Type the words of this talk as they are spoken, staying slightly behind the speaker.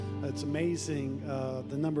It's amazing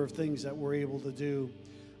the number of things that we're able to do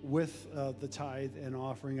with the tithe and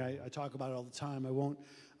offering. I talk about it all the time. I won't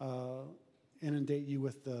inundate you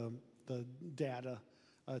with the data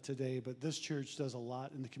today, but this church does a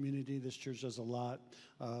lot in the community. This church does a lot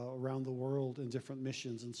around the world in different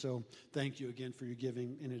missions. And so thank you again for your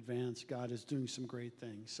giving in advance. God is doing some great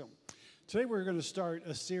things. So today we're going to start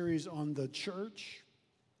a series on the church,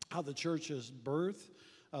 how the church is birthed.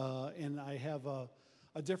 And I have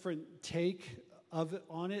a different take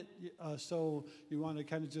on it. So you want to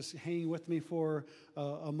kind of just hang with me for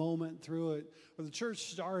a moment through it. Well, the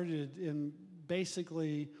church started in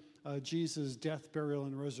basically Jesus' death, burial,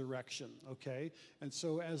 and resurrection, okay? And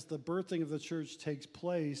so as the birthing of the church takes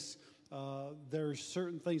place, there's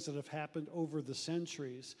certain things that have happened over the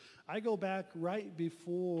centuries. I go back right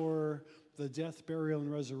before the death, burial,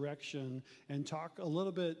 and resurrection and talk a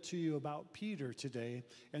little bit to you about Peter today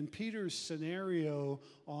and Peter's scenario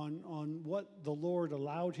on what the Lord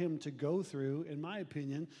allowed him to go through, in my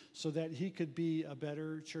opinion, so that he could be a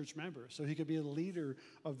better church member, so he could be a leader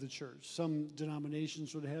of the church. Some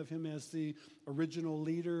denominations would have him as the original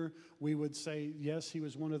leader. We would say, yes, he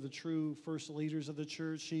was one of the true first leaders of the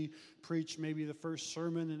church. He preached maybe the first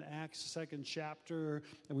sermon in Acts, 2nd chapter,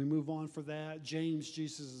 and we move on for that. James,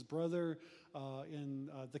 Jesus' brother, in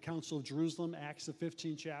the Council of Jerusalem, Acts the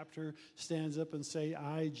 15th chapter, stands up and say,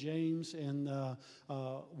 I, James, and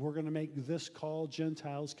we're going to make this call.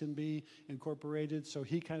 Gentiles can be incorporated. So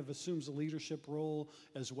he kind of assumes a leadership role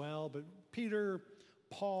as well. But Peter,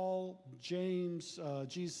 Paul, James,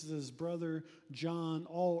 Jesus' brother, John,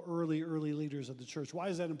 all early leaders of the church. Why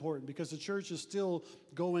is that important? Because the church is still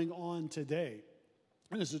going on today.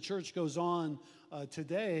 And as the church goes on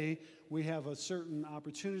today, we have a certain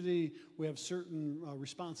opportunity, we have certain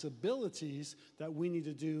responsibilities that we need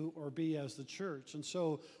to do or be as the church. And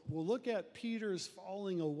so we'll look at Peter's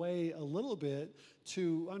falling away a little bit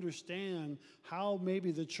to understand how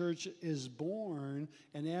maybe the church is born,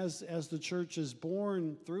 and as the church is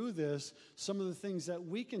born through this, some of the things that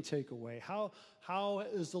we can take away. How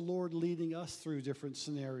is the Lord leading us through different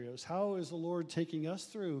scenarios? How is the Lord taking us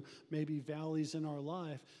through maybe valleys in our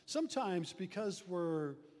life? Sometimes because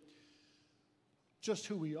we're just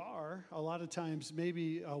who we are, a lot of times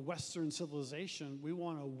maybe Western civilization, we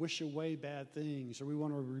want to wish away bad things or we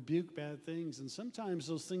want to rebuke bad things. And sometimes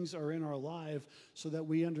those things are in our life so that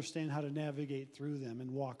we understand how to navigate through them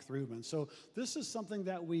and walk through them. And so this is something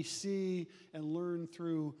that we see and learn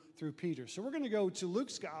through Peter. So we're going to go to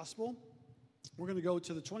Luke's gospel. We're going to go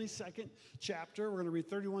to the 22nd chapter. We're going to read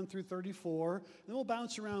 31 through 34. And then we'll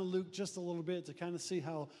bounce around Luke just a little bit to kind of see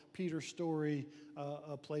how Peter's story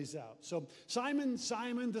plays out. So, Simon,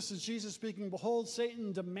 Simon, this is Jesus speaking. Behold,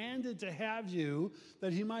 Satan demanded to have you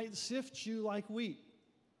that he might sift you like wheat.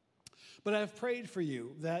 But I have prayed for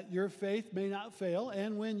you that your faith may not fail.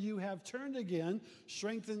 And when you have turned again,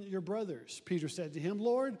 strengthen your brothers. Peter said to him,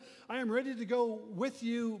 Lord, I am ready to go with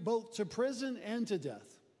you both to prison and to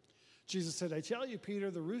death. Jesus said, I tell you,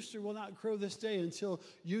 Peter, the rooster will not crow this day until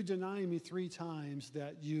you deny me 3 times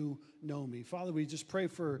that you know me. Father, we just pray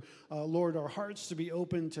for, Lord, our hearts to be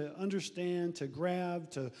open to understand, to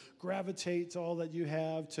grab, to gravitate to all that you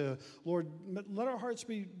have, to, Lord, let our hearts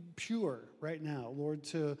be pure right now, Lord,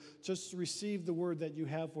 to just receive the word that you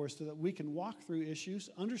have for us so that we can walk through issues,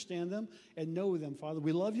 understand them, and know them. Father,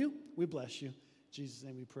 we love you. We bless you. In Jesus'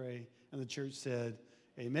 name we pray. And the church said,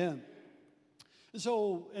 amen.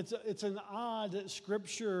 So it's an odd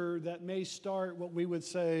scripture that may start what we would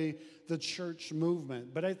say the church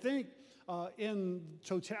movement. But I think in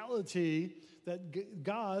totality that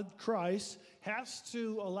God, Christ, has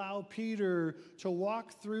to allow Peter to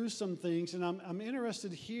walk through some things. And I'm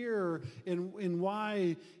interested here in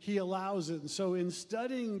why he allows it. And so in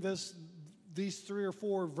studying these 3 or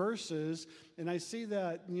 4 verses, and I see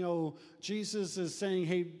that, Jesus is saying,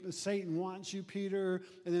 hey, Satan wants you, Peter.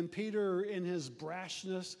 And then Peter in his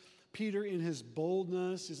brashness, Peter in his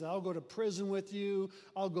boldness, he said, I'll go to prison with you.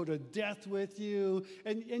 I'll go to death with you.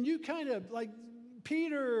 And you kind of, like,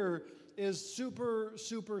 Peter is super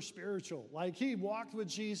spiritual. Like, he walked with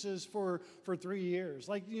Jesus for 3 years.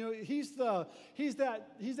 Like, he's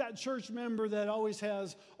that church member that always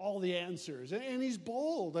has all the answers. And he's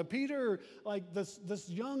bold. Peter, like this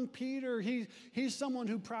young Peter, he's someone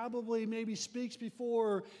who probably maybe speaks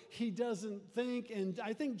before he doesn't think. And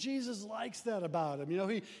I think Jesus likes that about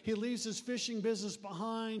him. He leaves his fishing business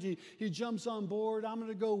behind. He jumps on board. I'm going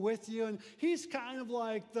to go with you. And he's kind of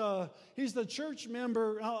like he's the church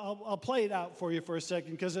member. I'll play it out for you for a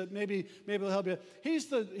second because maybe it'll help you. He's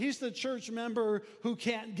the church member who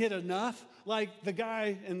can't get enough. Like the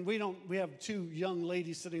guy, and we have two young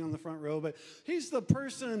ladies sitting on the front row, but he's the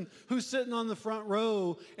person who's sitting on the front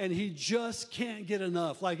row and he just can't get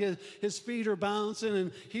enough. Like his feet are bouncing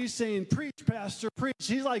and he's saying, preach, pastor, preach.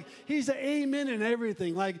 He's an amen and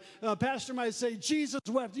everything. Like pastor might say, Jesus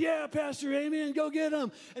wept. Yeah, pastor, amen, go get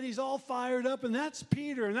him. And he's all fired up, and that's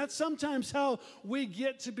Peter. And that's sometimes how we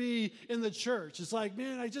get to be in the church. It's like,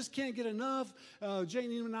 man, I just can't get enough.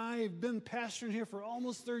 Janie and I have been pastoring here for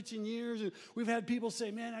almost 13 years, and we've had people say,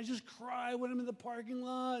 man, I just cry when I'm in the parking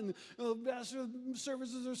lot, and pastor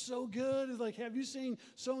services are so good. It's like, have you seen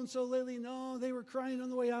so-and-so lately? No, they were crying on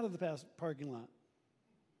the way out of the parking lot.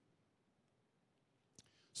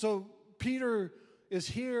 So Peter is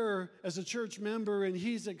here as a church member, and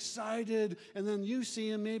he's excited, and then you see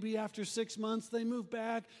him maybe after 6 months, they move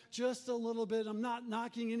back just a little bit. I'm not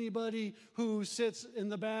knocking anybody who sits in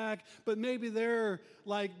the back, but maybe they're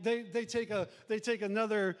like, they take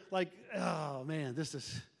another, like, oh man, this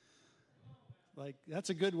is, like, that's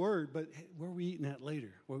a good word, but where are we eating at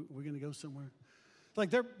later? We're going to go somewhere?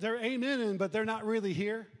 Like they're amening, but they're not really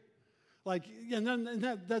here. Like, and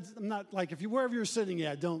that's, I'm not, like, wherever you're sitting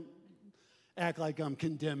at, don't act like I'm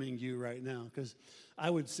condemning you right now, because I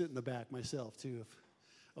would sit in the back myself too if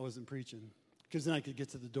I wasn't preaching, because then I could get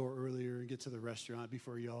to the door earlier and get to the restaurant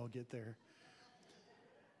before you all get there.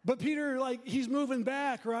 But Peter, like, he's moving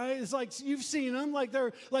back, right? It's like you've seen them, like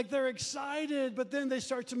they're excited, but then they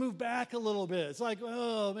start to move back a little bit. It's like,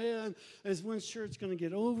 oh man, when's church going to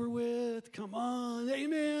get over with? Come on,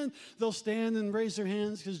 amen. They'll stand and raise their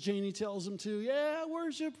hands because Janie tells them to. Yeah,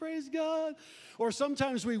 worship, praise God. Or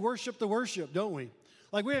sometimes we worship the worship, don't we?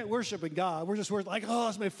 Like, we ain't worshiping God. We're just like, oh,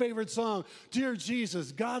 it's my favorite song. Dear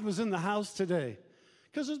Jesus, God was in the house today.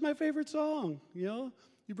 Because it's my favorite song, you know?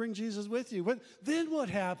 You bring Jesus with you. But then what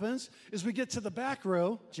happens is we get to the back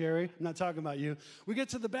row. Jerry, I'm not talking about you. We get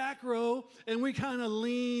to the back row, and we kind of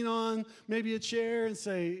lean on maybe a chair and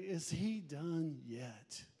say, is he done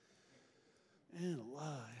yet? Man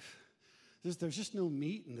alive. There's just no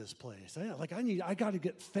meat in this place. I got to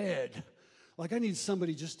get fed. Like, I need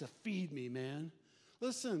somebody just to feed me, man.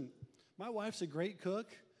 Listen, my wife's a great cook,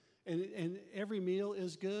 and every meal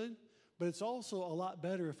is good, but it's also a lot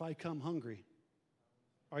better if I come hungry.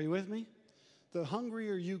 Are you with me? The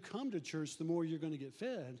hungrier you come to church, the more you're going to get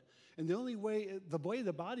fed. And the way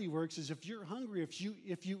the body works is if you're hungry, if you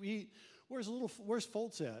eat, where's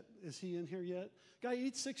Foltz at? Is he in here yet? Guy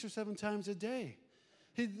eats 6 or 7 times a day.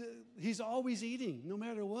 He's always eating, no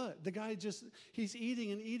matter what. The guy he's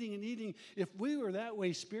eating and eating and eating. If we were that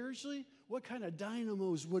way spiritually, what kind of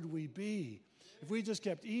dynamos would we be? If we just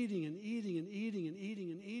kept eating and eating and eating and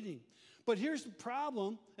eating and eating. But here's the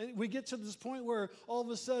problem. We get to this point where all of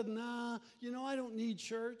a sudden, I don't need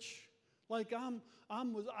church. Like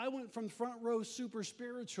I went from front row super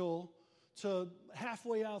spiritual to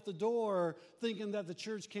halfway out the door thinking that the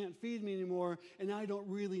church can't feed me anymore, and I don't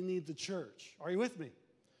really need the church. Are you with me?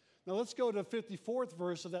 Now let's go to 54th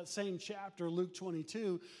verse of that same chapter, Luke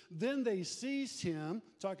 22. Then they seized him,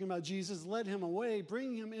 talking about Jesus, led him away,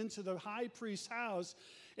 bringing him into the high priest's house,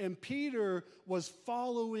 and Peter was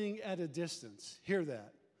following at a distance. Hear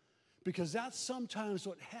that. Because that's sometimes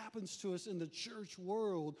what happens to us in the church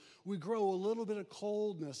world. We grow a little bit of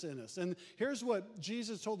coldness in us. And here's what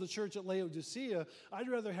Jesus told the church at Laodicea. I'd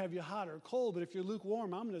rather have you hot or cold, but if you're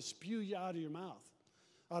lukewarm, I'm going to spew you out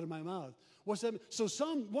of my mouth. What's that mean? So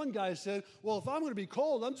one guy said, well, if I'm going to be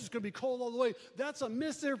cold, I'm just going to be cold all the way. That's a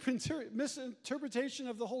misinterpretation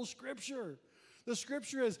of the whole Scripture. The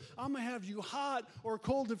Scripture is, I'm going to have you hot or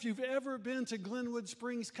cold. If you've ever been to Glenwood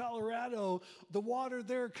Springs, Colorado, the water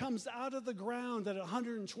there comes out of the ground at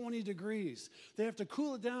 120 degrees. They have to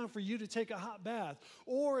cool it down for you to take a hot bath.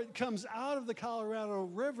 Or it comes out of the Colorado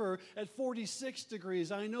River at 46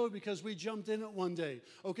 degrees. I know because we jumped in it one day.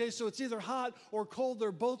 Okay, so it's either hot or cold.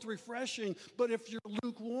 They're both refreshing. But if you're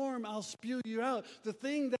lukewarm, I'll spew you out. The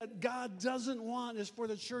thing that God doesn't want is for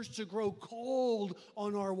the church to grow cold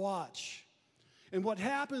on our watch. And what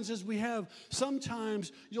happens is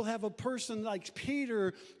sometimes you'll have a person like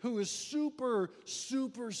Peter who is super,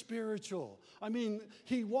 super spiritual. I mean,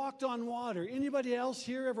 he walked on water. Anybody else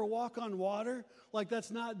here ever walk on water? Like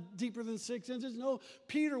that's not deeper than 6 inches? No,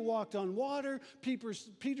 Peter walked on water.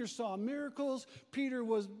 Peter saw miracles.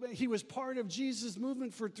 He was part of Jesus'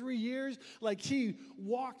 movement for 3 years. Like he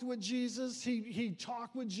walked with Jesus. He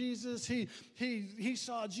talked with Jesus. He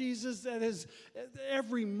saw Jesus at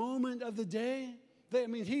every moment of the day.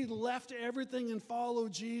 He left everything and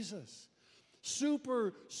followed Jesus.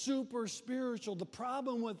 Super, super spiritual. The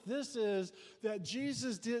problem with this is that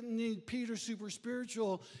Jesus didn't need Peter super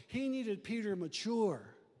spiritual. He needed Peter mature.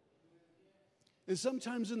 And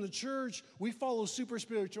sometimes in the church, we follow super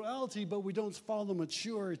spirituality, but we don't follow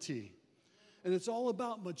maturity. And it's all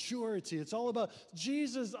about maturity. It's all about,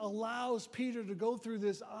 Jesus allows Peter to go through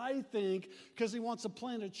this, I think, because he wants to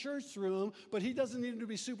plant a church through him, but he doesn't need him to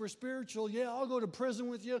be super spiritual. Yeah, I'll go to prison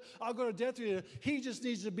with you. I'll go to death with you. He just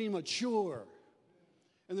needs to be mature.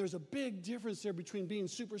 And there's a big difference there between being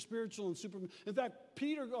super spiritual and super. In fact,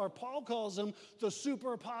 Paul calls them the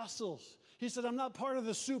super apostles. He said, I'm not part of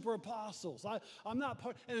the super apostles. I'm not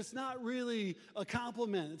part, and it's not really a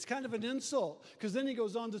compliment. It's kind of an insult, because then he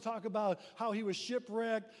goes on to talk about how he was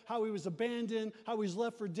shipwrecked, how he was abandoned, how he was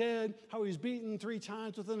left for dead, how he was beaten 3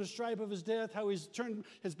 times within a stripe of his death, how he's turned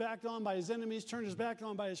his back on by his enemies, turned his back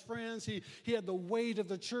on by his friends. He had the weight of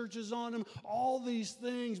the churches on him, all these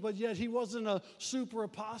things, but yet he wasn't a super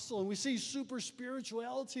apostle. And we see super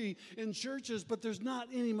spirituality in churches, but there's not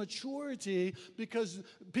any maturity, because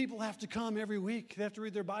people have to come every week. They have to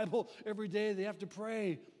read their Bible every day. They have to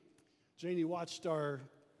pray. Janie watched our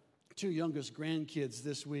 2 youngest grandkids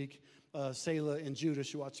this week, Selah and Judah.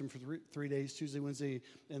 She watched them for 3 days, Tuesday, Wednesday,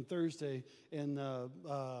 and Thursday. And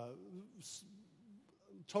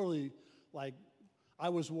totally, like, I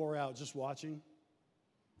was wore out just watching.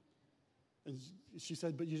 And she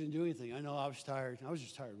said, but you didn't do anything. I know, I was tired. I was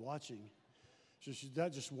just tired watching. So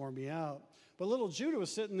that just wore me out. But little Judah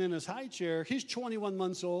was sitting in his high chair. He's 21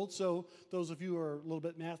 months old, so those of you who are a little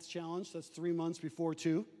bit math challenged, that's 3 months before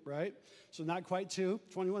 2, right? So not quite 2,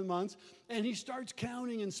 21 months. And he starts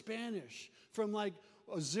counting in Spanish from like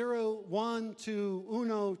 0, 1 to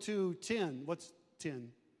uno to 10. What's 10?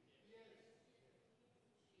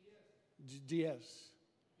 Diez.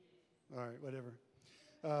 All right,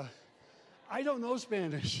 whatever. I don't know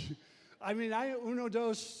Spanish. I mean, uno,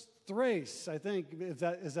 dos, tres, I think.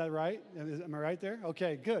 Is that right? Am I right there?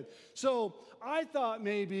 Okay, good. So I thought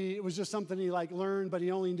maybe it was just something he like learned, but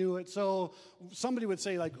he only knew it. So somebody would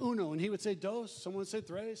say like uno, and he would say dos. Someone would say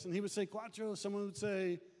tres, and he would say cuatro. Someone would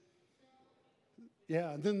say,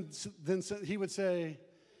 yeah. And then he would say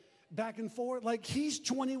back and forth. Like, he's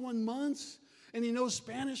 21 months, and he knows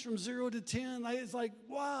Spanish from 0 to 10. It's like,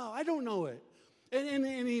 wow, I don't know it.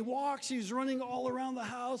 And he walks, he's running all around the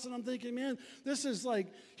house, and I'm thinking, man, this is like,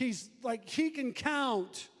 he can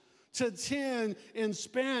count to 10 in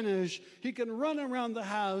Spanish. He can run around the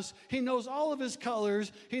house. He knows all of his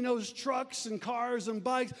colors. He knows trucks and cars and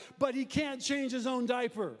bikes, but he can't change his own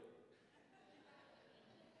diaper,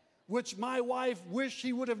 which my wife wished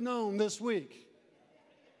he would have known this week.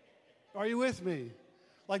 Are you with me?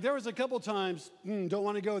 Like, there was a couple times, don't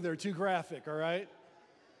want to go there, too graphic, all right?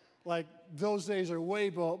 Like, those days are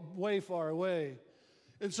way far away.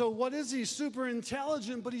 And so what is he? Super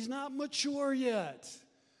intelligent, but he's not mature yet.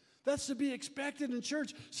 That's to be expected in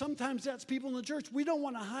church. Sometimes that's people in the church. We don't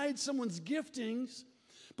want to hide someone's giftings,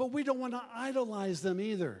 but we don't want to idolize them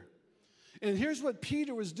either. And here's what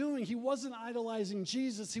Peter was doing. He wasn't idolizing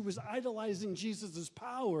Jesus. He was idolizing Jesus'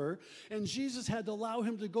 power. And Jesus had to allow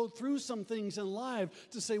him to go through some things in life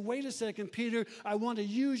to say, wait a second, Peter, I want to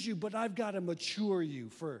use you, but I've got to mature you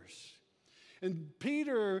first. And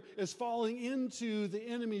Peter is falling into the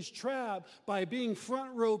enemy's trap by being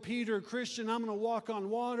front row Peter, Christian, I'm going to walk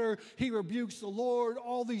on water. He rebukes the Lord,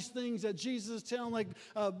 all these things that Jesus is telling, like,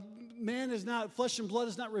 man is not, flesh and blood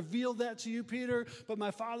has not revealed that to you, Peter, but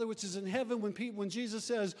my Father which is in heaven. When Jesus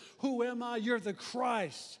says, who am I? You're the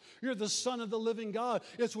Christ. You're the Son of the living God.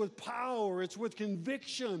 It's with power. It's with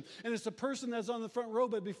conviction. And it's the person that's on the front row,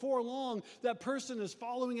 but before long, that person is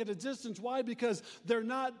following at a distance. Why? Because they're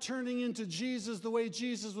not turning into Jesus the way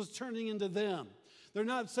Jesus was turning into them. They're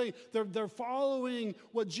not saying, they're following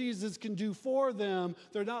what Jesus can do for them.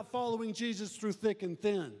 They're not following Jesus through thick and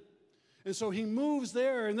thin. And so he moves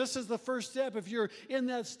there, and this is the first step. If you're in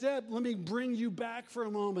that step, let me bring you back for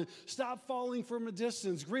a moment. Stop falling from a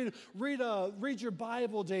distance. Read your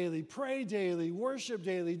Bible daily. Pray daily. Worship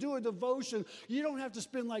daily. Do a devotion. You don't have to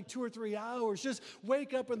spend like 2 or 3 hours. Just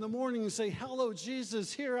wake up in the morning and say, hello,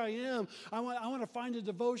 Jesus, here I am. I want to find a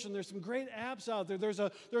devotion. There's some great apps out there.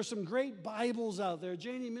 There's some great Bibles out there.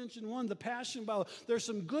 Janie mentioned one, the Passion Bible. There's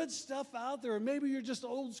some good stuff out there. Maybe you're just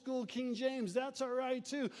old school King James. That's all right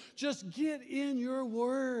too. Just get in your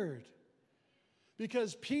word.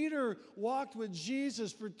 Because Peter walked with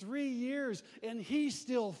Jesus for 3 years and he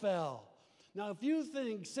still fell. Now, if you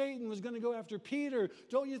think Satan was going to go after Peter,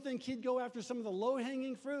 don't you think he'd go after some of the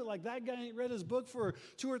low-hanging fruit? Like, that guy ain't read his book for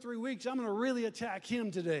 2 or 3 weeks. I'm going to really attack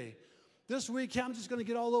him today. This week, I'm just going to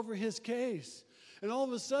get all over his case. And all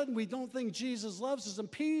of a sudden, we don't think Jesus loves us.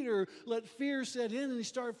 And Peter let fear set in, and he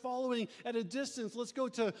started following at a distance. Let's go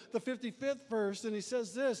to the 55th verse, and he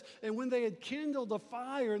says this, and when they had kindled a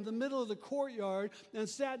fire in the middle of the courtyard and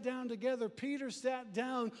sat down together, Peter sat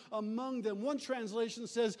down among them. One translation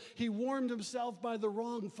says he warmed himself by the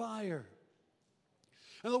wrong fire.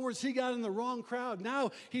 In other words, he got in the wrong crowd.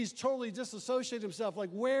 Now he's totally disassociated himself.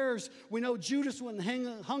 Like, we know Judas went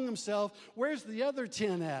and hung himself. Where's the other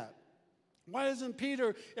 10 at? Why isn't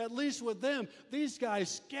Peter at least with them? These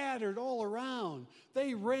guys scattered all around.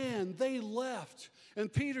 They ran, they left.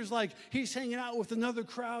 And Peter's like, he's hanging out with another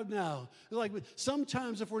crowd now. Like,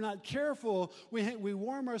 sometimes if we're not careful, we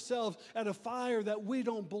warm ourselves at a fire that we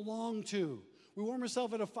don't belong to. We warm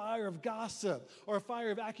ourselves at a fire of gossip, or a fire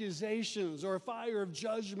of accusations, or a fire of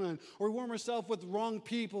judgment, or we warm ourselves with wrong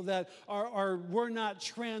people that we're not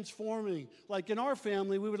transforming. Like in our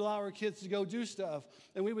family, we would allow our kids to go do stuff,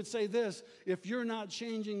 and we would say this, if you're not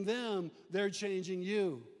changing them, they're changing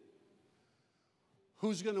you.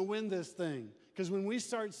 Who's going to win this thing? Because when we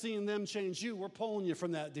start seeing them change you, we're pulling you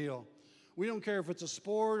from that deal. We don't care if it's a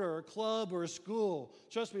sport or a club or a school.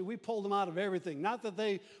 Trust me, we pulled them out of everything. Not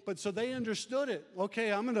that but so they understood it.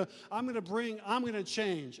 Okay, I'm gonna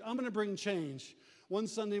change. I'm gonna bring change. One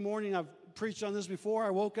Sunday morning, I've preached on this before. I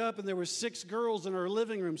woke up and there were 6 girls in our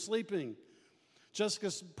living room sleeping.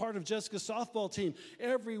 Jessica's part of Jessica's softball team.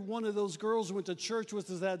 Every one of those girls who went to church with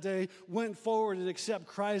us that day went forward and accept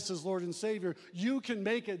Christ as Lord and Savior. You can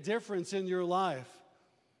make a difference in your life.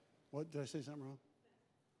 What, did I say something wrong?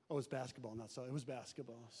 Oh, it's basketball, it was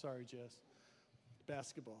basketball. Sorry, Jess.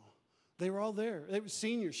 Basketball. They were all there. They were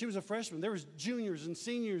seniors. She was a freshman. There was juniors and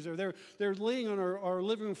seniors there. They're laying on our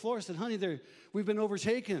living room floor. I said, honey, we've been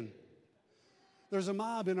overtaken. There's a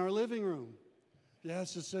mob in our living room. Yeah,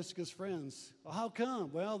 it's just Jessica's friends. Well, how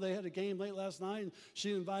come? Well, they had a game late last night, and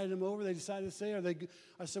she invited them over. They decided to stay.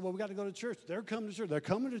 I said, well, we got to go to church. They're coming to church. They're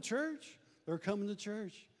coming to church. They're coming to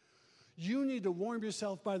church. You need to warm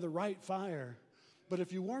yourself by the right fire. But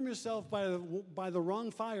if you warm yourself by the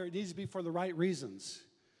wrong fire, it needs to be for the right reasons.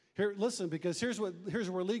 Here, listen, because here's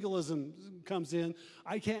where legalism comes in.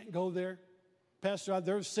 I can't go there. Pastor,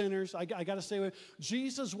 they're sinners. I got to stay away.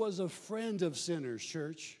 Jesus was a friend of sinners,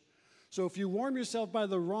 church. So if you warm yourself by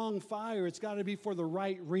the wrong fire, it's got to be for the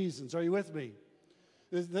right reasons. Are you with me?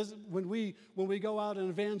 When we go out and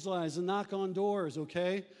evangelize and knock on doors,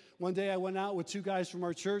 okay? One day I went out with 2 guys from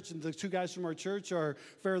our church, and the 2 guys from our church are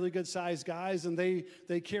fairly good-sized guys, and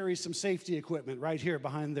they carry some safety equipment right here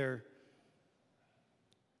behind their...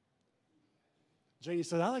 Janie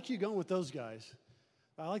said, I like you going with those guys.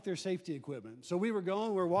 I like their safety equipment. So we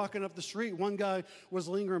were walking up the street. One guy was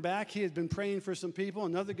lingering back. He had been praying for some people.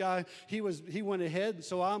 Another guy, he went ahead.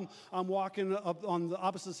 So I'm walking up on the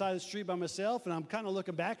opposite side of the street by myself, and I'm kind of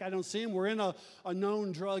looking back. I don't see him. We're in a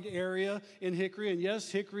known drug area in Hickory. And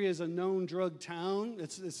yes, Hickory is a known drug town.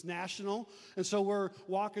 It's national. And so we're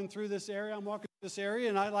walking through this area. I'm walking through this area,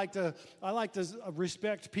 and I like to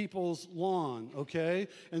respect people's lawn, okay?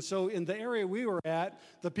 And so in the area we were at,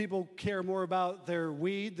 the people care more about their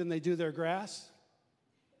weed than they do their grass.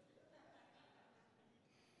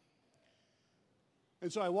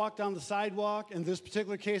 And so I walked down the sidewalk. In this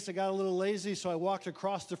particular case, I got a little lazy, so I walked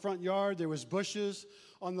across the front yard. There was bushes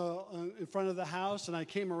in front of the house, and I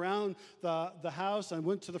came around the house. I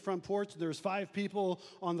went to the front porch. There was 5 people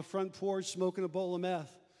on the front porch smoking a bowl of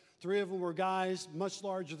meth. 3 of them were guys much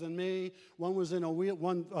larger than me. One was in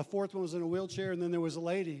a fourth one was in a wheelchair, and then there was a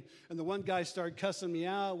lady. And the one guy started cussing me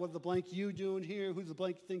out. What the blank you doing here? Who the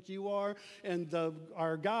blank you think you are? And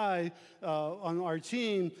our guy on our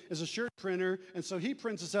team is a shirt printer, and so he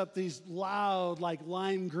prints us up these loud, like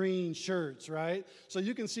lime green shirts, right? So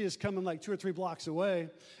you can see us coming like 2 or 3 blocks away.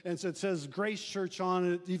 And so it says Grace Church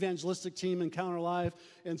on it, evangelistic team, Encounter Life.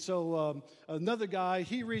 And so another guy,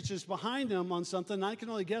 he reaches behind him on something, and I can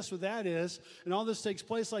only guess what that is. And all this takes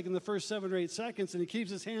place like in the first 7 or 8 seconds, and he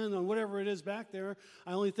keeps his hand on whatever it is back there.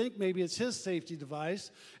 I only think maybe it's his safety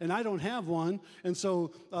device, and I don't have one. And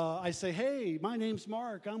so I say, hey, my name's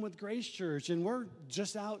Mark. I'm with Grace Church, and we're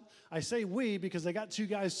just out. I say we because I got 2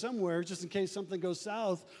 guys somewhere just in case something goes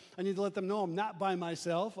south. I need to let them know I'm not by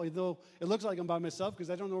myself, although it looks like I'm by myself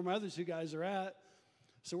because I don't know where my other 2 guys are at.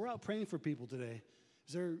 So we're out praying for people today.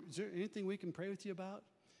 Is there anything we can pray with you about?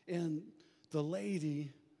 And the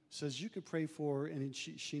lady says, you could pray for, and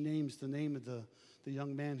she names the name of the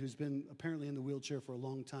young man who's been apparently in the wheelchair for a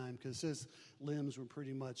long time because his limbs were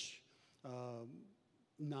pretty much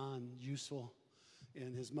non-useful,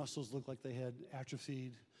 and his muscles looked like they had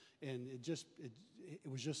atrophied, and he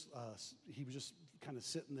was just kind of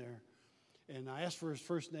sitting there. And I asked for his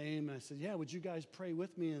first name, and I said, yeah, would you guys pray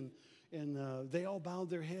with me? And they all bowed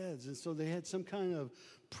their heads. And so they had some kind of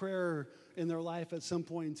prayer in their life at some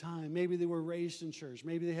point in time. Maybe they were raised in church.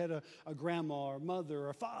 Maybe they had a grandma or mother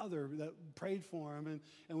or father that prayed for them.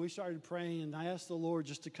 And we started praying. And I asked the Lord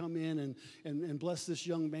just to come in and bless this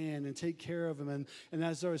young man and take care of him. And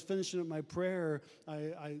as I was finishing up my prayer,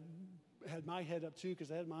 I had my head up too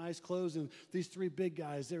because I had my eyes closed, and these three big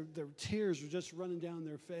guys, their tears were just running down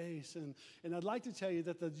their face. And I'd like to tell you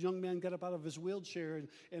that the young man got up out of his wheelchair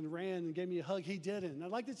and ran and gave me a hug. He didn't. And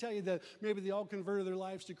I'd like to tell you that maybe they all converted their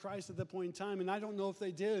lives to Christ at that point in time, and I don't know if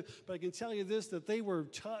they did, but I can tell you this, that they were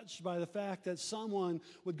touched by the fact that someone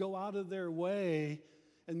would go out of their way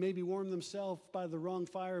and maybe warm themselves by the wrong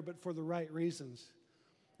fire, but for the right reasons.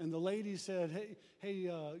 And the lady said,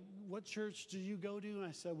 hey, what church do you go to? And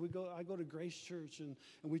I said, I go to Grace Church, and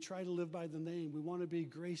we try to live by the name. We want to be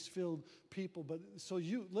grace-filled people. But so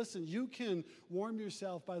you can warm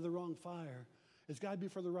yourself by the wrong fire. It's got to be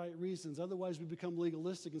for the right reasons. Otherwise, we become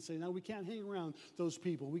legalistic and say, no, we can't hang around those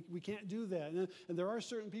people. We can't do that. And there are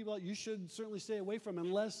certain people that you should certainly stay away from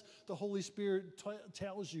unless the Holy Spirit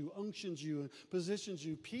tells you, unctions you, and positions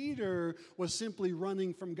you. Peter was simply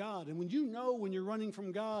running from God. And when you're running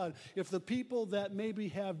from God, if the people that maybe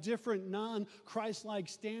have different non-Christ-like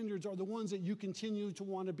standards are the ones that you continue to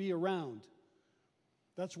want to be around,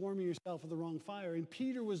 that's warming yourself with the wrong fire. And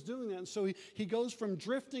Peter was doing that. And so he goes from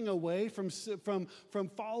drifting away, from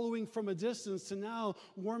following from a distance, to now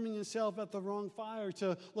warming himself at the wrong fire.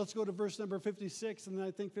 Let's go to verse number 56 and then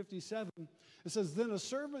I think 57. It says, then a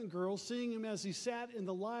servant girl, seeing him as he sat in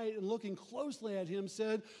the light and looking closely at him,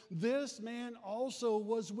 said, this man also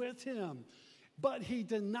was with him. But he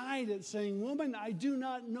denied it, saying, woman, I do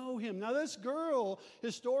not know him. Now this girl,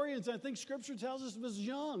 historians, I think Scripture tells us, was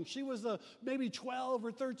young. She was maybe 12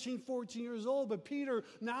 or 13, 14 years old. But Peter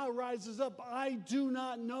now rises up, I do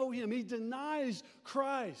not know him. He denies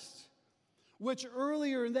Christ, which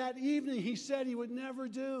earlier in that evening he said he would never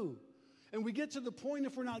do. And we get to the point,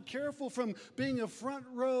 if we're not careful, from being a front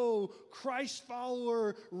row Christ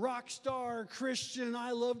follower, rock star Christian,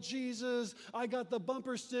 I love Jesus, I got the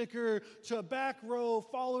bumper sticker, to a back row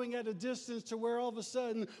following at a distance, to where all of a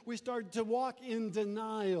sudden we start to walk in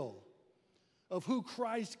denial of who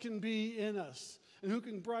Christ can be in us. And who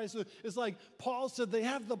can price it? It's like Paul said, they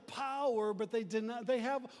have the power, but they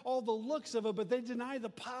have all the looks of it, but they deny the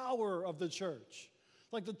power of the church.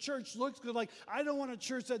 Like the church looks good. Like, I don't want a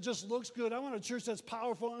church that just looks good. I want a church that's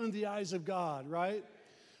powerful in the eyes of God, right?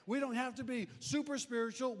 We don't have to be super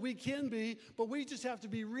spiritual. We can be, but we just have to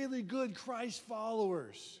be really good Christ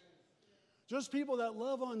followers. Just people that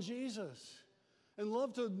love on Jesus and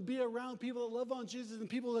love to be around people that love on Jesus, and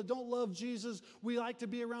people that don't love Jesus, we like to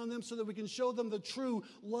be around them so that we can show them the true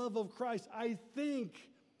love of Christ. I think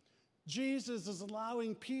Jesus is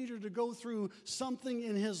allowing Peter to go through something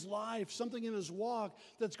in his life, something in his walk,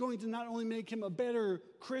 that's going to not only make him a better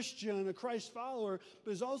Christian, a Christ follower,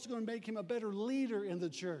 but is also going to make him a better leader in the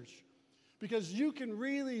church. Because you can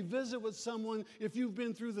really visit with someone if you've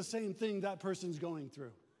been through the same thing that person's going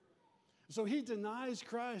through. So he denies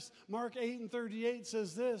Christ. Mark 8:38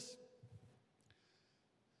 says this,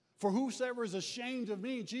 for whosoever is ashamed of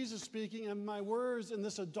me, Jesus speaking, and my words in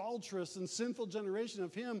this adulterous and sinful generation,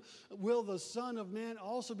 of him will the Son of Man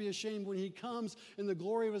also be ashamed when he comes in the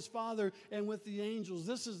glory of his Father and with the angels.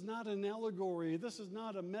 This is not an allegory. This is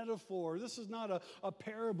not a metaphor. This is not a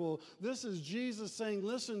parable. This is Jesus saying,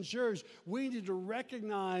 listen, church, we need to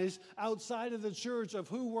recognize outside of the church of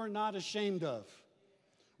who we're not ashamed of.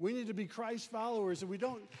 We need to be Christ followers, and we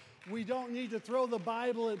don't need to throw the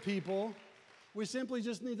Bible at people. We simply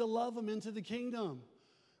just need to love them into the kingdom.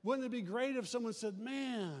 Wouldn't it be great if someone said,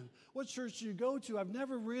 man, what church do you go to? I've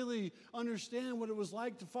never really understand what it was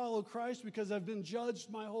like to follow Christ because I've been judged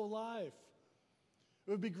my whole life.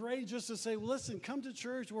 It would be great just to say, listen, come to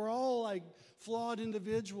church. We're all like flawed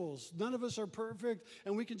individuals. None of us are perfect,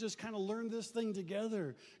 and we can just kind of learn this thing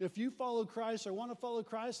together. If you follow Christ or want to follow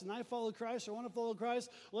Christ, and I follow Christ or want to follow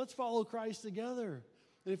Christ, let's follow Christ together.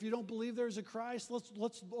 And if you don't believe there's a Christ,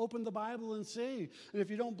 let's open the Bible and see. And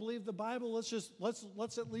if you don't believe the Bible, let's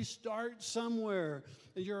at least start somewhere.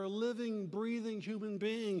 You're a living, breathing human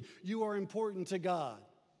being. You are important to God.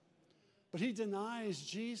 But he denies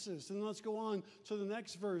Jesus. And let's go on to the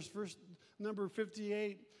next verse number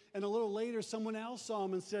 58. And a little later, someone else saw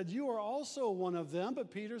him and said, you are also one of them.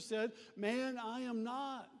 But Peter said, man, I am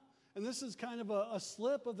not. And this is kind of a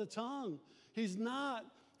slip of the tongue. He's not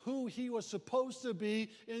who he was supposed to be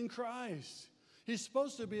in Christ. He's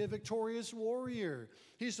supposed to be a victorious warrior.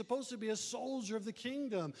 He's supposed to be a soldier of the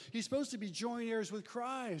kingdom. He's supposed to be joint heirs with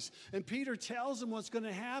Christ. And Peter tells him what's going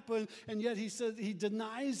to happen, and yet he says he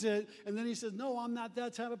denies it. And then he says, no, I'm not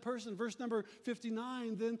that type of person. Verse number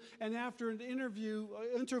 59, then, and after an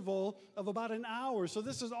interval of about an hour. So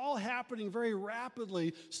this is all happening very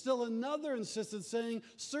rapidly. Still another insisted, saying,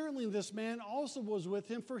 certainly this man also was with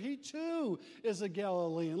him, for he too is a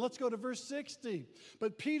Galilean. Let's go to verse 60.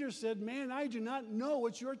 But Peter said, man, I do not know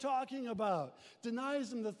what you're talking about.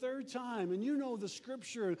 Denies him the third time. And you know the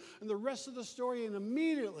scripture and the rest of the story. And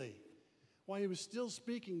immediately, while he was still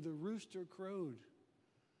speaking, the rooster crowed.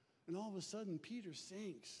 And all of a sudden, Peter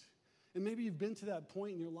sinks. And maybe you've been to that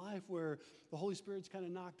point in your life where the Holy Spirit's kind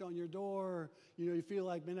of knocked on your door. You know, you feel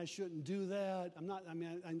like, man, I shouldn't do that.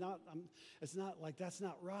 It's not like that's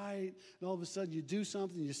not right. And all of a sudden you do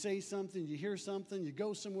something, you say something, you hear something, you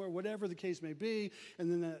go somewhere, whatever the case may be.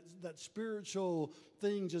 And then that spiritual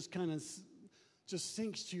thing just kind of just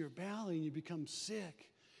sinks to your belly and you become sick.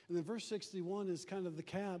 And then verse 61 is kind of the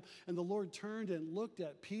cap. And the Lord turned and looked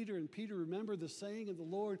at Peter. And Peter remembered the saying of the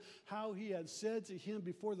Lord, how he had said to him,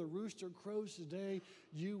 before the rooster crows today,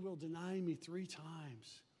 you will deny me 3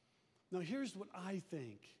 times. Now here's what I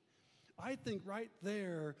think. I think right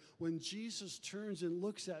there, when Jesus turns and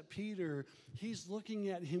looks at Peter, he's looking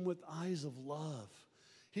at him with eyes of love.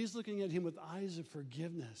 He's looking at him with eyes of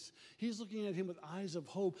forgiveness. He's looking at him with eyes of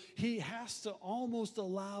hope. He has to almost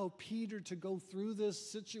allow Peter to go through this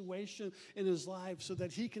situation in his life so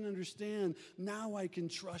that he can understand, now I can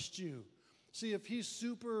trust you. See, if he's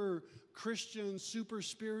super Christian, super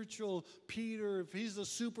spiritual Peter, if he's the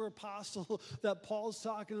super apostle that Paul's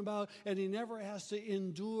talking about, and he never has to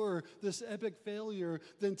endure this epic failure,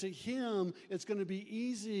 then to him, it's going to be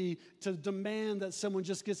easy to demand that someone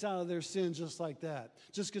just gets out of their sin just like that,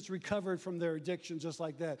 just gets recovered from their addiction just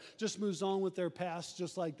like that, just moves on with their past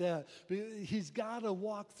just like that. But he's got to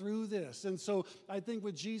walk through this. And so I think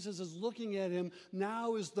what Jesus is looking at him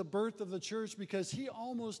now is the birth of the church, because he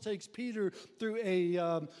almost takes Peter through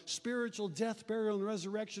a spiritual death, burial, and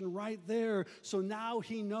resurrection right there. So now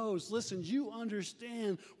he knows, listen, you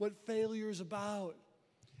understand what failure is about.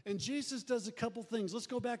 And Jesus does a couple things. Let's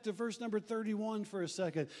go back to verse number 31 for a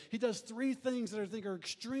second. He does 3 things that I think are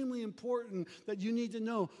extremely important that you need to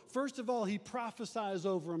know. First of all, he prophesies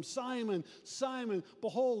over him. Simon, Simon,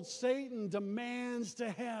 behold, Satan demands to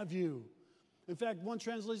have you. In fact, one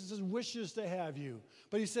translation says wishes to have you.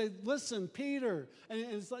 But he said, listen, Peter. And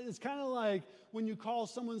it's kind of like when you call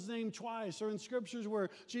someone's name twice, or in scriptures where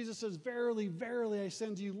Jesus says, verily, verily, I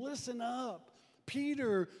send you. Listen up.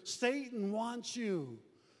 Peter, Satan wants you.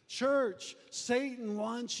 Church, Satan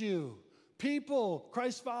wants you. People,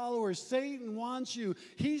 Christ followers, Satan wants you.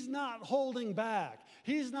 He's not holding back.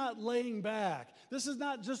 He's not laying back. This is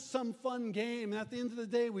not just some fun game. And at the end of the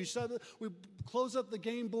day, we close up the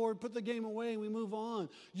game board, put the game away, and we move on.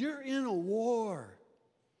 You're in a war.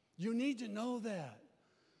 You need to know that.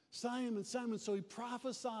 Simon, so he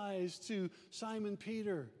prophesies to Simon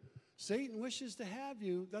Peter. Satan wishes to have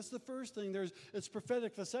you. That's the first thing. It's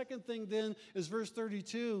prophetic. The second thing then is verse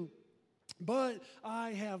 32. But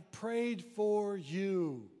I have prayed for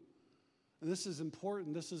you. And this is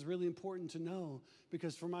important. This is really important to know,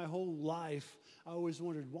 because for my whole life, I always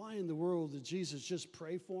wondered, why in the world did Jesus just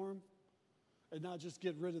pray for him and not just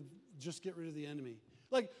get rid of the enemy?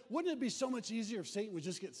 Like, wouldn't it be so much easier if Satan would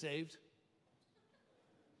just get saved?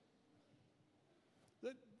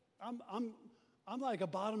 I'm like a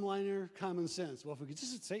bottom liner, common sense. Well, if we could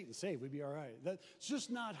just get Satan saved, we'd be all right. That's just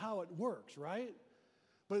not how it works, right?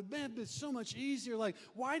 But man, it's so much easier. Like,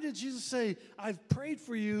 why did Jesus say, I've prayed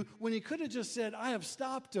for you, when he could have just said, I have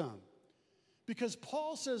stopped him? Because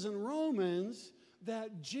Paul says in Romans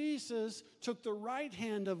that Jesus took the right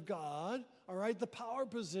hand of God, all right, the power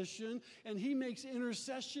position, and he makes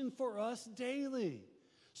intercession for us daily.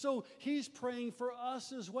 So he's praying for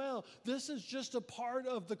us as well. This is just a part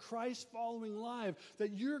of the Christ-following life,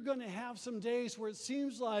 that you're going to have some days where it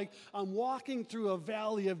seems like I'm walking through a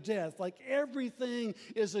valley of death, like everything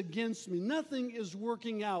is against me. Nothing is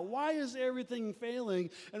working out. Why is everything failing?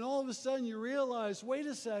 And all of a sudden you realize, wait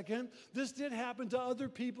a second, this did happen to other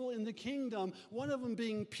people in the kingdom. One of them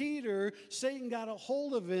being Peter. Satan got a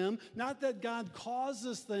hold of him. Not that God caused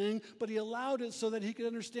this thing, but he allowed it so that he could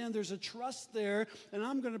understand there's a trust there. And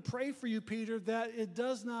I'm going to pray for you, Peter, that it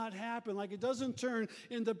does not happen. Like, it doesn't turn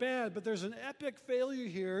into bad. But there's an epic failure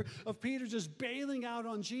here of Peter just bailing out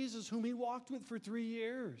on Jesus, whom he walked with for 3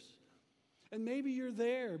 years. And maybe you're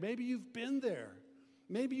there. Maybe you've been there.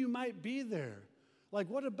 Maybe you might be there. Like,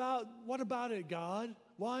 what about it, God?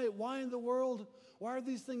 Why in the world? Why are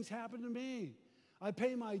these things happening to me? I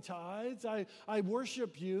pay my tithes. I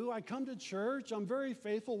worship you. I come to church. I'm very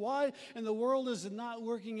faithful. Why in the world is it not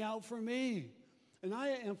working out for me? And I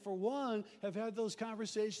am, for one, have had those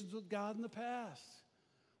conversations with God in the past.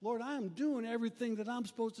 Lord, I am doing everything that I'm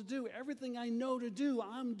supposed to do. Everything I know to do,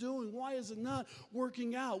 I'm doing. Why is it not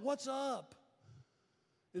working out? What's up?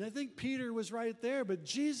 And I think Peter was right there, but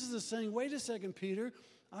Jesus is saying, wait a second, Peter,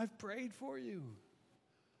 I've prayed for you.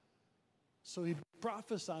 So he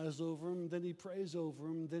prophesies over him, then he prays over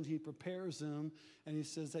him, then he prepares him, and he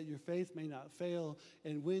says that your faith may not fail,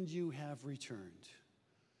 and when you have returned,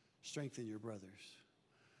 strengthen your brothers.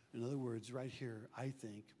 In other words, right here, I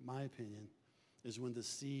think, my opinion, is when the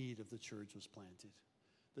seed of the church was planted.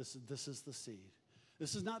 This is the seed.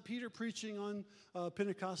 This is not Peter preaching on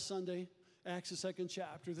Pentecost Sunday, Acts the 2nd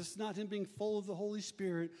chapter. This is not him being full of the Holy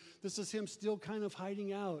Spirit. This is him still kind of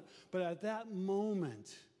hiding out. But at that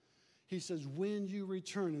moment, he says, when you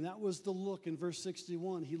return, and that was the look in verse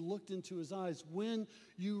 61. He looked into his eyes. When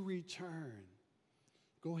you return,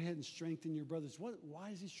 go ahead and strengthen your brothers. Why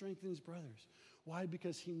is he strengthening his brothers? Why?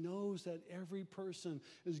 Because he knows that every person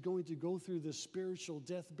is going to go through this spiritual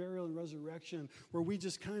death, burial, and resurrection where we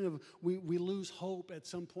just kind of, we lose hope at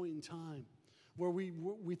some point in time. Where we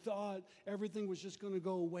thought everything was just going to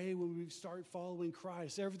go away when we start following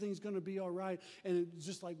Christ. Everything's going to be all right. And it's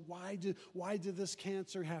just like, why did this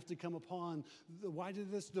cancer have to come upon? Why did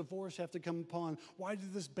this divorce have to come upon? Why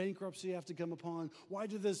did this bankruptcy have to come upon? Why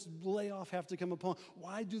did this layoff have to come upon?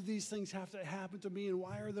 Why do these things have to happen to me? And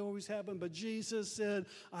why are they always happening? But Jesus said,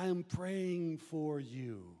 I am praying for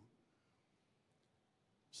you.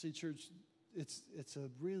 See, church, it's a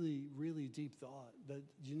really, really deep thought that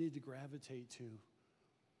you need to gravitate to.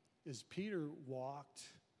 Is Peter walked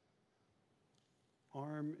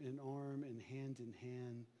arm in arm and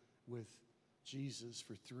hand with Jesus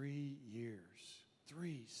for 3 years,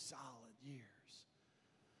 3 solid years.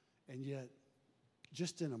 And yet,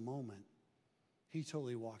 just in a moment, he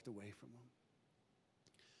totally walked away from him.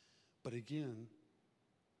 But again,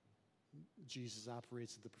 Jesus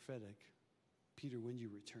operates at the prophetic. Peter, when you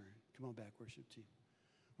return. Come on back, worship team.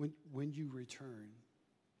 When you return.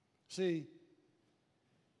 See,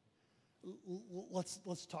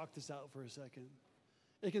 let's talk this out for a second.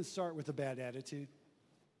 It can start with a bad attitude.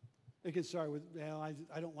 It can start with, well,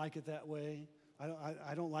 I don't like it that way.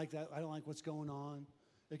 I don't like that. I don't like what's going on.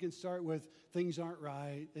 It can start with things aren't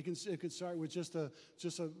right. It can start with just a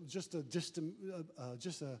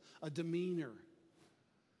demeanor.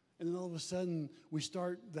 And then all of a sudden, we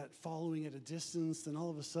start that following at a distance. And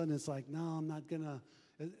all of a sudden, it's like, no, I'm not going to,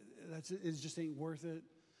 it just ain't worth it.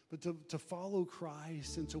 But to follow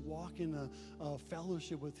Christ and to walk in a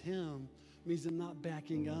fellowship with him means I'm not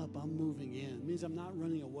backing up, I'm moving in. It means I'm not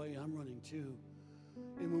running away, I'm running too.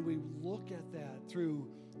 And when we look at that through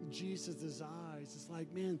Jesus' eyes, it's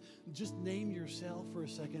like, man, just name yourself for a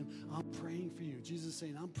second. I'm praying for you. Jesus is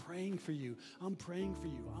saying, I'm praying for you. I'm praying for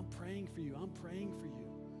you. I'm praying for you. I'm praying for you.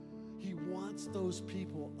 He wants those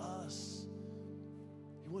people, us.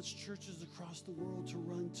 He wants churches across the world to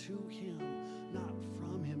run to him, not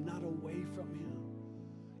from him, not away from him.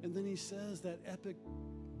 And then he says that epic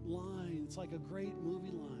line. It's like a great movie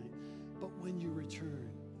line. But when you return,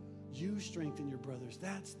 you strengthen your brothers.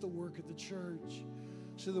 That's the work of the church.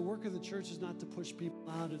 So the work of the church is not to push people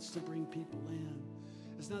out. It's to bring people in.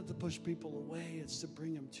 It's not to push people away. It's to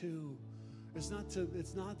bring them to. It's not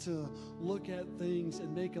to look at things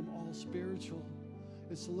and make them all spiritual.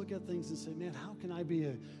 It's to look at things and say, man, how can I be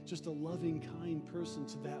just a loving, kind person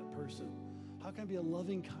to that person? How can I be a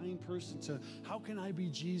loving, kind person to, how can I be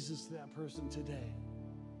Jesus to that person today?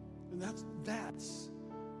 And that's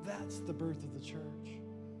the birth of the church.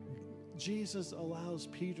 Jesus allows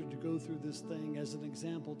Peter to go through this thing as an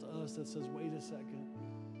example to us that says, wait a second,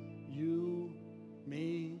 you,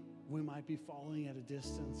 me, we might be following at a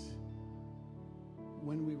distance.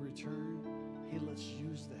 When we return, hey, let's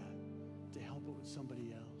use that to help it with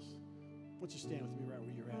somebody else. Why don't you stand with me right where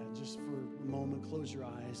you're at? Just for a moment, close your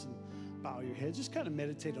eyes and bow your head. Just kind of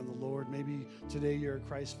meditate on the Lord. Maybe today you're a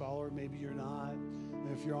Christ follower. Maybe you're not.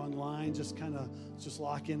 And if you're online, just kind of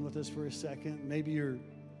lock in with us for a second. Maybe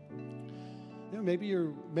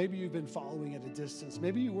maybe you've been following at a distance.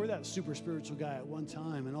 Maybe you were that super spiritual guy at one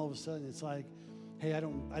time, and all of a sudden it's like, hey, I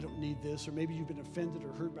don't need this. Or maybe you've been offended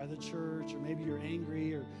or hurt by the church, or maybe you're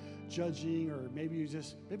angry or judging, or maybe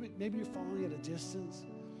you're following at a distance,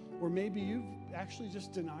 or maybe you've actually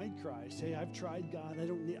just denied Christ. Hey, I've tried God. I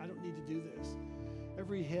don't need to do this.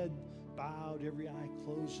 Every head bowed, every eye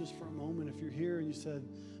closed, just for a moment. If you're here and you said,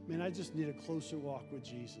 man, I just need a closer walk with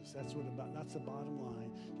Jesus. That's the bottom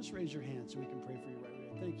line. Just raise your hand so we can pray for you right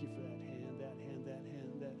away. Thank you for that hand, that hand, that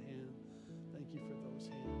hand, that hand. Thank you for that.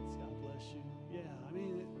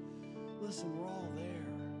 listen, we're all there.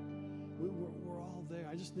 We're all there.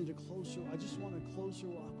 I just want a closer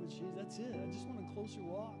walk with Jesus. That's it. I just want a closer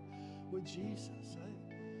walk with Jesus.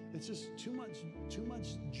 It's just too much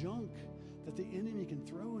junk that the enemy can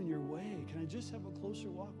throw in your way. Can I just have a closer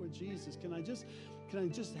walk with Jesus? Can I just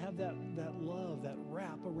have that love, that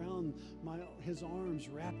wrap around his arms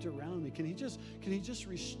wrapped around me? Can he just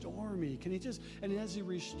restore me? And as he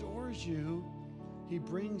restores you, he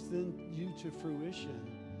brings then you to fruition,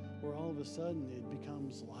 where all of a sudden it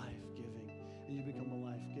becomes life-giving and you become a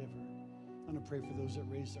life giver. I want to pray for those that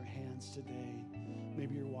raise their hands today.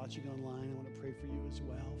 Maybe you're watching online. I want to pray for you as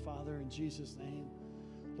well. Father, in Jesus' name,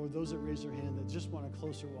 Lord, those that raise their hand that just want a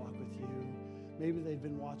closer walk with you. Maybe they've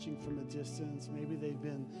been watching from a distance. Maybe they've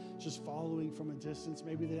been just following from a distance.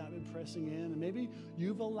 Maybe they've not been pressing in. And maybe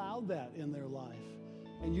you've allowed that in their life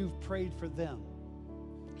and you've prayed for them.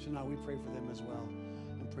 So now we pray for them as well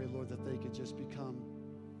and pray, Lord, that they could just become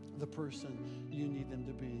the person you need them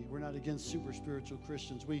to be. We're not against super spiritual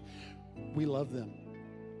Christians. We love them.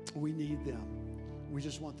 We need them. We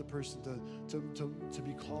just want the person to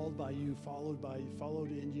be called by you,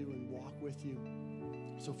 followed in you, and walk with you.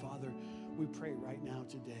 So, Father, we pray right now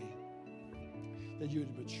today that you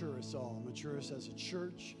would mature us all, mature us as a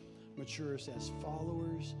church, mature us as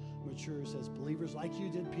followers, mature us as believers, like you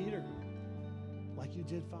did Peter, like you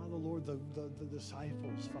did, Father, Lord, the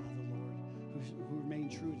disciples, Father, Lord, who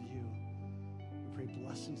remained true to you. We pray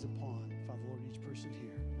blessings upon, Father, Lord, each person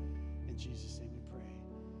here. In Jesus' name we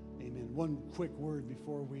pray. Amen. One quick word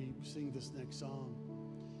before we sing this next song.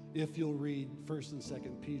 If you'll read 1st and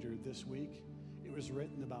 2nd Peter this week, it was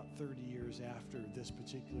written about 30 years after this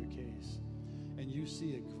particular case. And you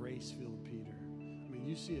see a grace-filled Peter. I mean,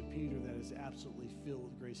 you see a Peter that is absolutely filled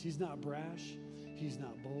with grace. He's not brash. He's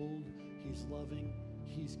not bold. He's loving.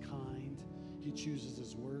 He's kind. He chooses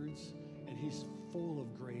his words. And he's full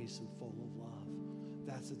of grace and full of love.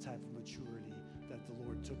 That's the type of maturity that the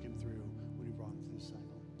Lord took him through when he brought him through the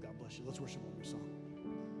cycle. God bless you. Let's worship one more song.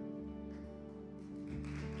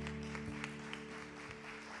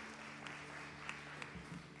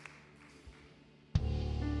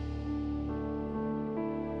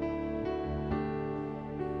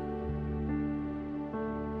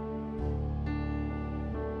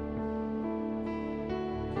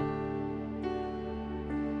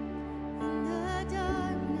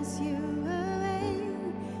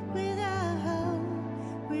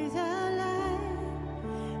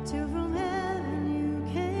 To from heaven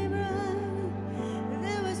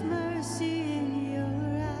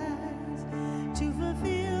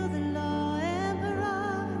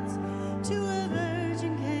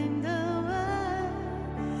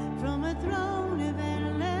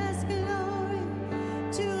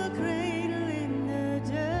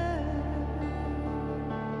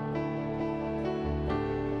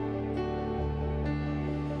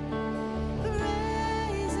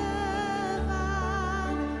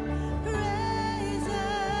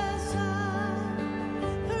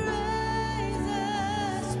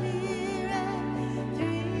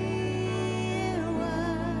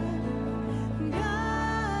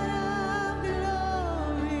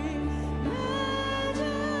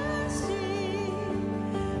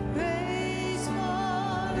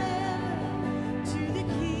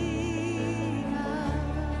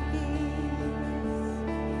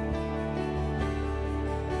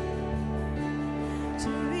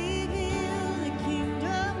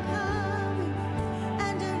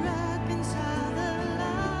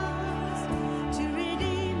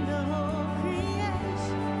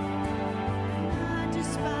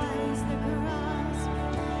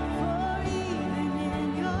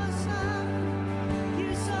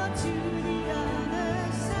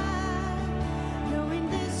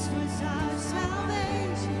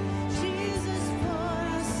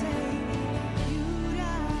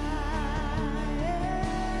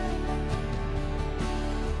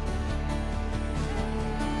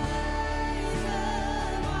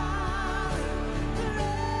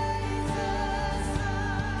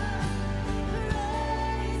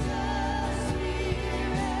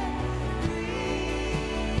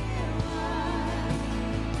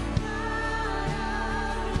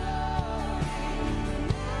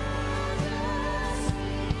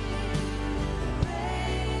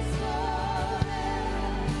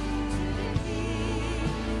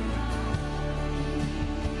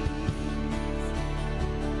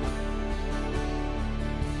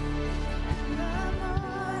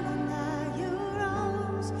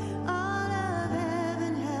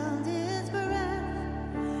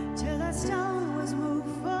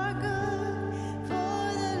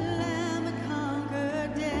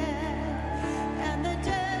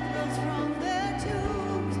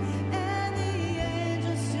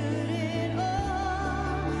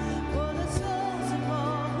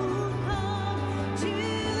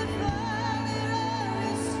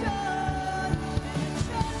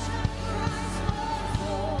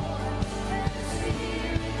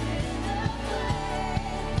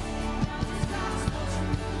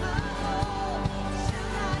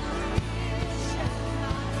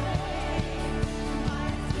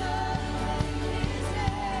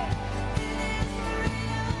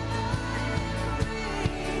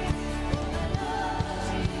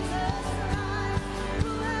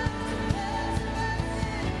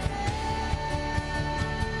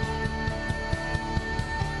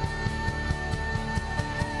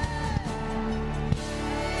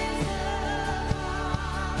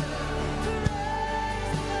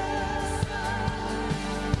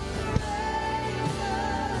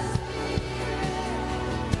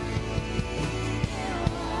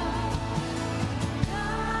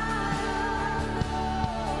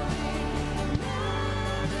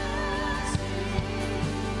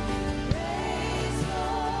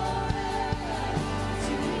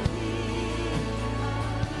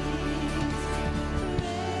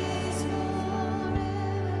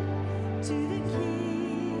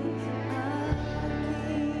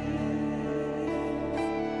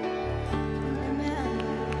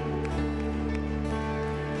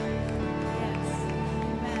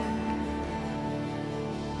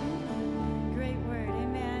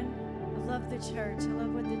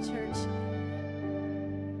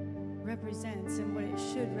represents and what it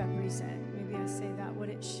should represent. Maybe I say that, what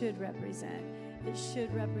it should represent. It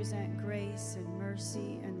should represent grace and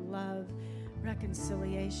mercy and love,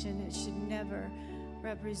 reconciliation. It should never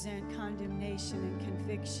represent condemnation and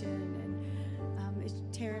conviction and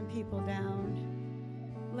tearing people down.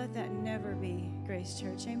 Let that never be Grace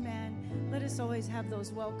Church. Amen. Let us always have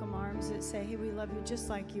those welcome arms that say, hey, we love you just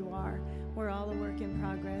like you are. We're all a work in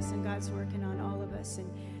progress, and God's working on all of us,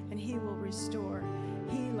 and He will restore.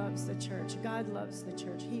 He loves the church. God loves the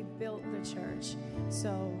church. He built the church.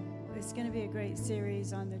 So it's going to be a great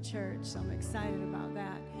series on the church, so I'm excited about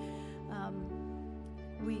that.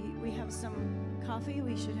 We have some coffee.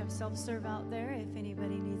 We should have self-serve out there if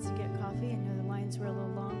anybody needs to get coffee. I know the lines were a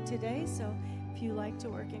little long today, so if you like to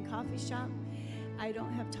work in coffee shop, I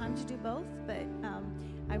don't have time to do both, but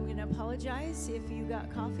I'm going to apologize if you got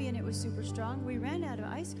coffee and it was super strong. We ran out of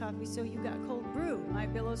iced coffee, so you got cold brew.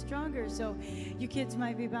 Might be a little stronger, so you kids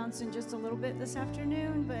might be bouncing just a little bit this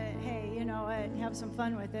afternoon, but hey, you know what, have some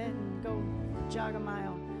fun with it and go jog a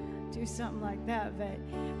mile. Do something like that. But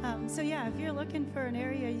so yeah, if you're looking for an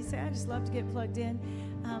area, you say, I just love to get plugged in,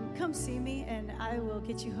 come see me and I will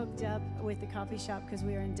get you hooked up with the coffee shop, because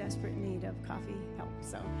we are in desperate need of coffee help.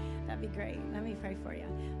 So that'd be great. Let me pray for you.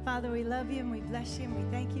 Father, we love you and we bless you and we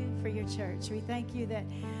thank you for your church. We thank you that,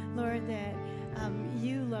 Lord, that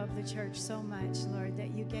you love the church so much, Lord,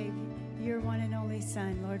 that you gave your one and only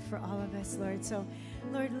Son, Lord, for all of us, Lord. So,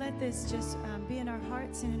 Lord, let this just be in our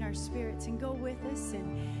hearts and in our spirits, and go with us,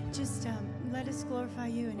 and just let us glorify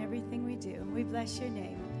you in everything we do. We bless your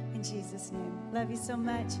name in Jesus' name. Love you so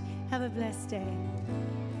much. Have a blessed day.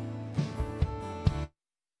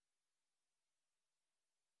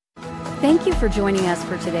 Thank you for joining us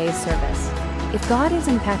for today's service. If God is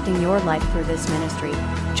impacting your life through this ministry,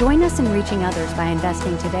 join us in reaching others by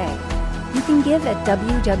investing today. You can give at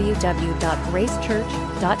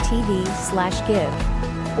www.gracechurch.tv/give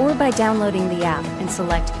or by downloading the app and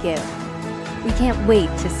select Give. We can't wait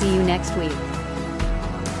to see you next week.